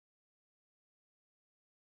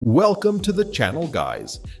Welcome to the channel,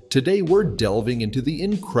 guys. Today we're delving into the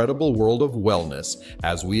incredible world of wellness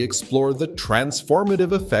as we explore the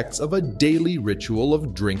transformative effects of a daily ritual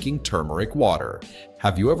of drinking turmeric water.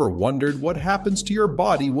 Have you ever wondered what happens to your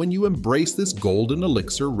body when you embrace this golden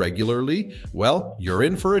elixir regularly? Well, you're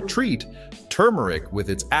in for a treat. Turmeric, with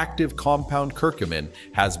its active compound curcumin,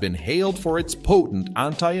 has been hailed for its potent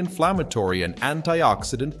anti-inflammatory and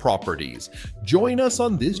antioxidant properties. Join us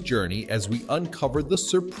on this journey as we uncover the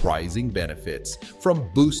surprising benefits, from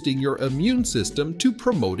boosting your immune system to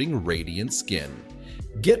promoting radiant skin.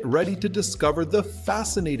 Get ready to discover the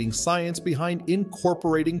fascinating science behind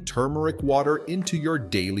incorporating turmeric water into your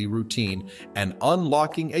daily routine and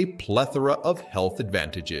unlocking a plethora of health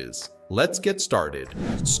advantages. Let's get started.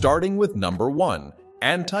 Starting with number 1,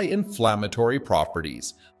 anti-inflammatory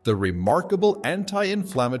properties. The remarkable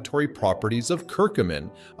anti-inflammatory properties of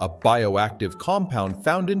curcumin, a bioactive compound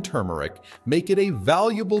found in turmeric, make it a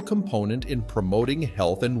valuable component in promoting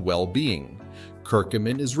health and well-being.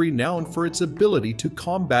 Curcumin is renowned for its ability to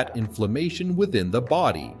combat inflammation within the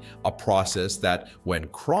body, a process that, when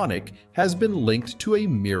chronic, has been linked to a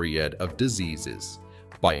myriad of diseases.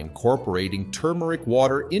 By incorporating turmeric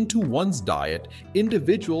water into one's diet,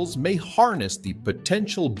 individuals may harness the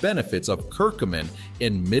potential benefits of curcumin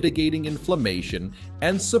in mitigating inflammation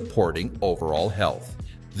and supporting overall health.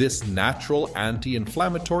 This natural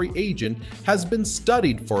anti-inflammatory agent has been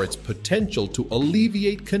studied for its potential to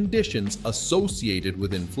alleviate conditions associated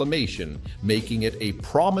with inflammation, making it a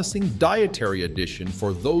promising dietary addition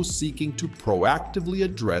for those seeking to proactively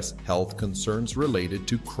address health concerns related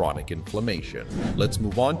to chronic inflammation. Let's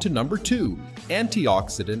move on to number 2,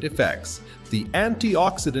 antioxidant effects. The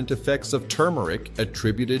antioxidant effects of turmeric,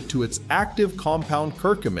 attributed to its active compound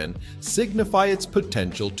curcumin, signify its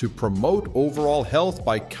potential to promote overall health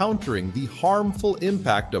by countering the harmful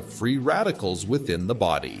impact of free radicals within the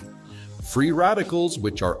body. Free radicals,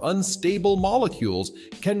 which are unstable molecules,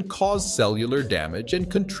 can cause cellular damage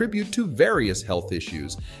and contribute to various health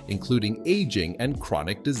issues, including aging and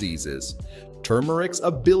chronic diseases. Turmeric's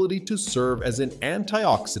ability to serve as an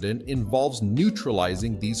antioxidant involves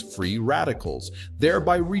neutralizing these free radicals,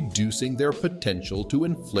 thereby reducing their potential to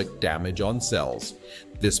inflict damage on cells.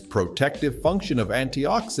 This protective function of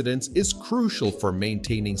antioxidants is crucial for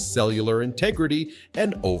maintaining cellular integrity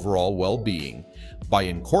and overall well-being. By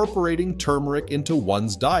incorporating turmeric into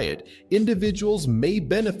one's diet, individuals may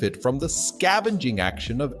benefit from the scavenging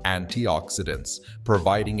action of antioxidants,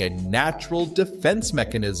 providing a natural defense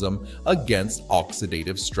mechanism against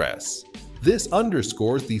oxidative stress. This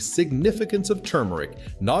underscores the significance of turmeric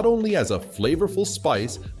not only as a flavorful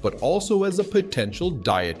spice, but also as a potential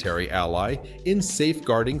dietary ally in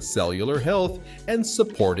safeguarding cellular health and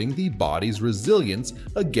supporting the body's resilience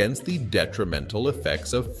against the detrimental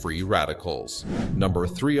effects of free radicals. Number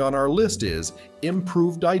 3 on our list is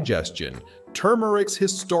improved digestion. Turmeric's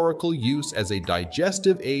historical use as a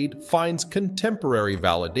digestive aid finds contemporary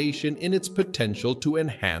validation in its potential to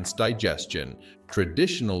enhance digestion.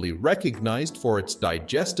 Traditionally recognized for its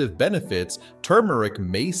digestive benefits, turmeric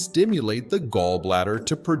may stimulate the gallbladder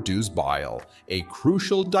to produce bile, a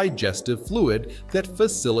crucial digestive fluid that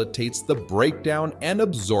facilitates the breakdown and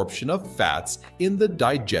absorption of fats in the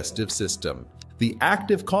digestive system. The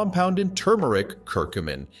active compound in turmeric,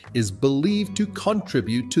 curcumin, is believed to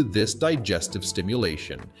contribute to this digestive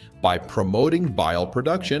stimulation. By promoting bile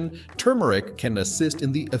production, turmeric can assist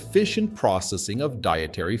in the efficient processing of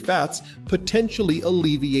dietary fats, potentially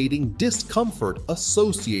alleviating discomfort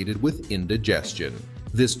associated with indigestion.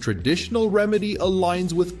 This traditional remedy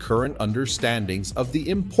aligns with current understandings of the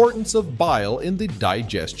importance of bile in the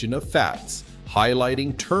digestion of fats,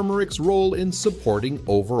 highlighting turmeric's role in supporting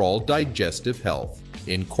overall digestive health.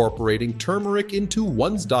 Incorporating turmeric into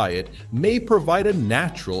one's diet may provide a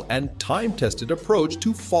natural and time-tested approach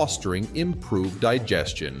to fostering improved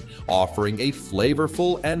digestion, offering a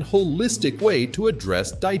flavorful and holistic way to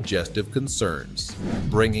address digestive concerns.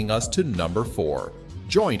 Bringing us to number 4,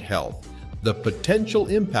 joint health. The potential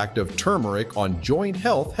impact of turmeric on joint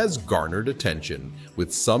health has garnered attention,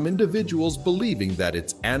 with some individuals believing that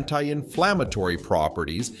its anti-inflammatory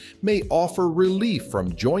properties may offer relief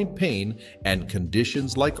from joint pain and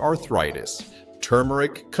conditions like arthritis.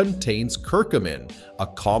 Turmeric contains curcumin, a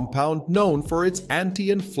compound known for its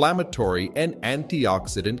anti-inflammatory and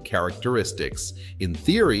antioxidant characteristics. In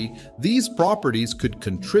theory, these properties could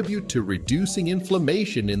contribute to reducing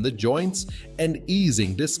inflammation in the joints and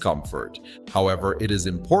easing discomfort. However, it is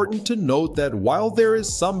important to note that while there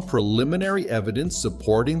is some preliminary evidence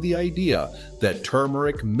supporting the idea, that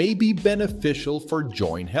turmeric may be beneficial for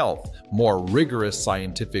joint health. More rigorous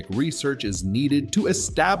scientific research is needed to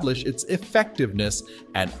establish its effectiveness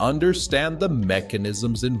and understand the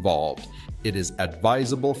mechanisms involved. It is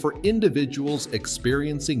advisable for individuals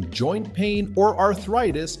experiencing joint pain or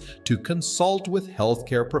arthritis to consult with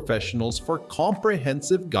healthcare professionals for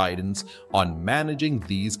comprehensive guidance on managing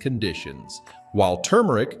these conditions. While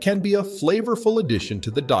turmeric can be a flavorful addition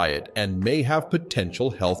to the diet and may have potential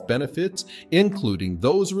health benefits, including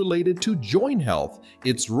those related to joint health,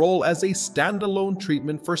 its role as a standalone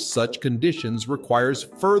treatment for such conditions requires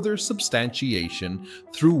further substantiation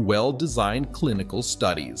through well-designed clinical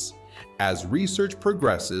studies. As research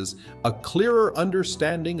progresses, a clearer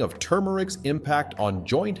understanding of turmeric's impact on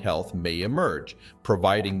joint health may emerge,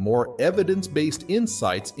 providing more evidence-based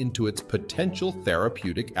insights into its potential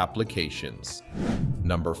therapeutic applications.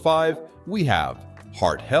 Number 5, we have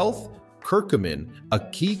heart health. Curcumin, a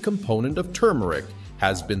key component of turmeric,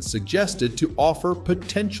 has been suggested to offer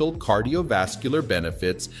potential cardiovascular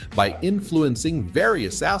benefits by influencing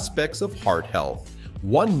various aspects of heart health.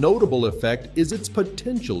 One notable effect is its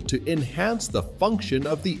potential to enhance the function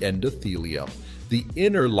of the endothelium, the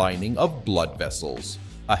inner lining of blood vessels.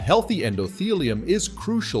 A healthy endothelium is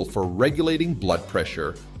crucial for regulating blood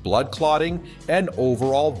pressure, blood clotting, and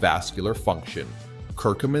overall vascular function.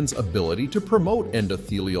 Curcumin's ability to promote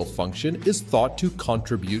endothelial function is thought to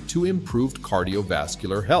contribute to improved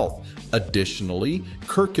cardiovascular health. Additionally,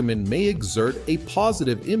 curcumin may exert a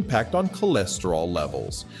positive impact on cholesterol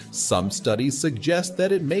levels. Some studies suggest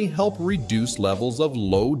that it may help reduce levels of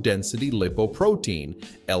low-density lipoprotein,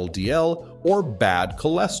 LDL, or bad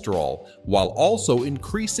cholesterol, while also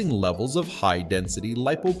increasing levels of high-density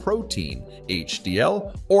lipoprotein,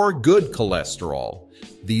 HDL, or good cholesterol.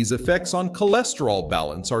 These effects on cholesterol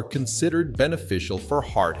balance are considered beneficial for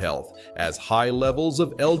heart health, as high levels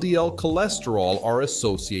of LDL cholesterol are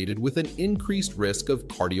associated with an increased risk of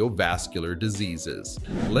cardiovascular diseases.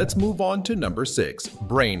 Let's move on to number 6,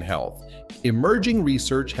 brain health. Emerging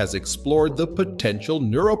research has explored the potential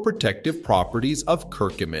neuroprotective properties of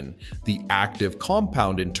curcumin, the active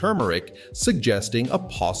compound in turmeric, suggesting a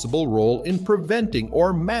possible role in preventing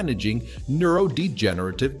or managing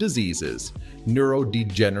neurodegenerative diseases.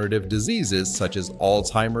 Neurodegenerative diseases such as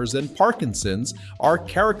Alzheimer's and Parkinson's are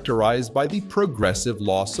characterized by the progressive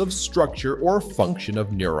loss of structure or function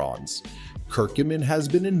of neurons. Curcumin has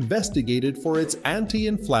been investigated for its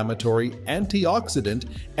anti-inflammatory, antioxidant,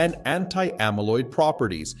 and anti-amyloid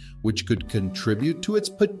properties, which could contribute to its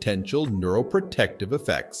potential neuroprotective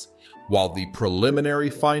effects. While the preliminary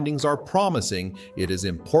findings are promising, it is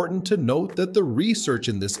important to note that the research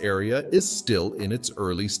in this area is still in its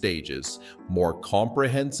early stages. More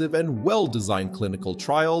comprehensive and well-designed clinical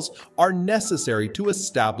trials are necessary to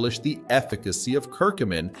establish the efficacy of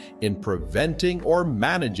curcumin in preventing or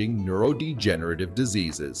managing neurodegenerative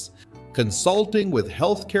diseases. Consulting with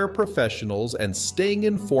healthcare professionals and staying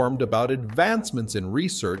informed about advancements in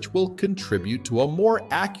research will contribute to a more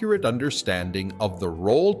accurate understanding of the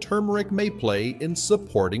role turmeric may play in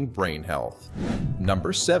supporting brain health.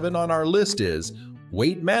 Number 7 on our list is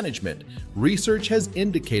weight management. Research has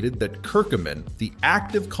indicated that curcumin, the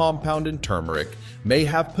active compound in turmeric, may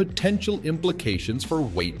have potential implications for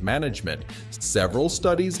weight management. Several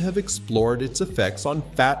studies have explored its effects on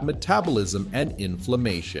fat metabolism and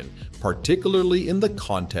inflammation, particularly in the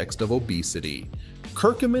context of obesity.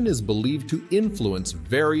 Curcumin is believed to influence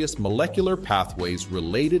various molecular pathways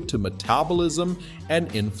related to metabolism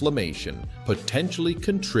and inflammation, potentially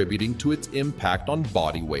contributing to its impact on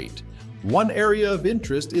body weight. One area of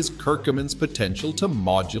interest is curcumin's potential to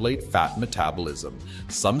modulate fat metabolism.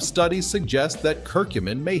 Some studies suggest that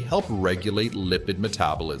curcumin may help regulate lipid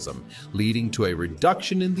metabolism, leading to a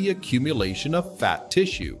reduction in the accumulation of fat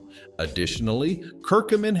tissue. Additionally,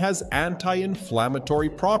 curcumin has anti-inflammatory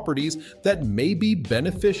properties that may be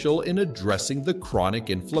beneficial in addressing the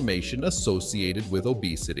chronic inflammation associated with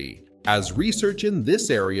obesity. As research in this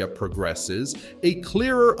area progresses, a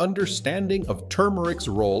clearer understanding of turmeric's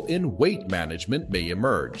role in weight management may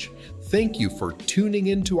emerge. Thank you for tuning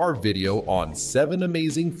into our video on 7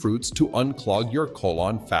 amazing fruits to unclog your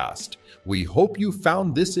colon fast. We hope you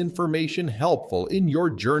found this information helpful in your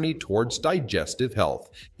journey towards digestive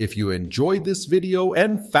health. If you enjoyed this video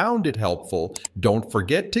and found it helpful, don't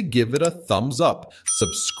forget to give it a thumbs up,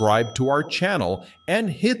 subscribe to our channel,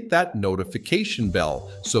 and hit that notification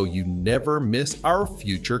bell so you never miss our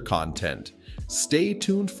future content. Stay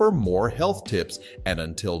tuned for more health tips, and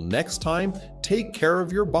until next time, take care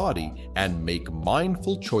of your body and make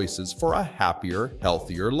mindful choices for a happier,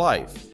 healthier life.